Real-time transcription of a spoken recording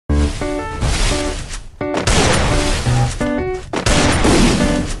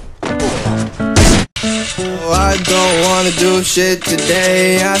I don't wanna do shit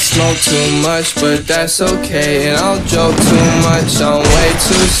today. I smoke too much, but that's okay. And I don't joke too much, I'm way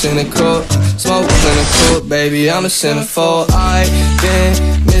too cynical. Smoke clinical, baby, I'm a centerfold. I've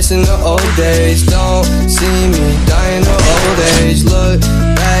been missing the old days. Don't see me dying of old age. Look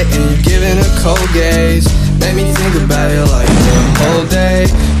back and you're giving a cold gaze. Made me think about it like the whole day.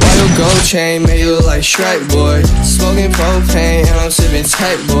 Why your gold chain made you look like Shrek, boy? Smoking propane and I'm sipping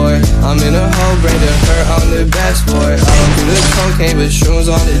tech, boy. I'm in a hole, brain to hurt, I'm the best, boy. I don't do the cocaine, but shrooms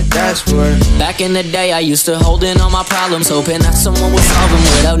on the dashboard. Back in the day, I used to hold in all my problems, hoping that someone would solve them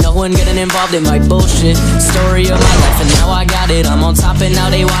without no one getting involved in my bullshit. Story of my life, and now I got it. I'm on top and now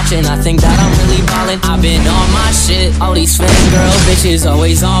they watching. I think that I'm really ballin'. I've been on my shit. All these fangirl bitches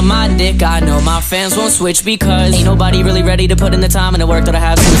always on my dick. I know my fans won't switch because ain't nobody really ready to put in the time and the work that I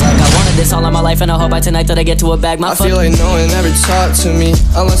have. Seems like I wanted this all of my life, and I hope by tonight that I get to a bag. I feel like no one ever talked to me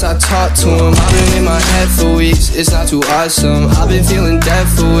unless I talk to him. I've been in my head for weeks, it's not too awesome. I've been feeling dead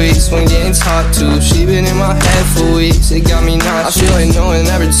for weeks when getting talked to. She been in my head for weeks, it got me nauseous. I feel like no one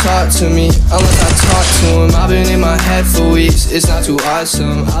ever talked to me unless I talk to him. I've been in my head for weeks, it's not too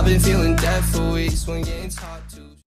awesome. I've been feeling dead for weeks when getting talked to.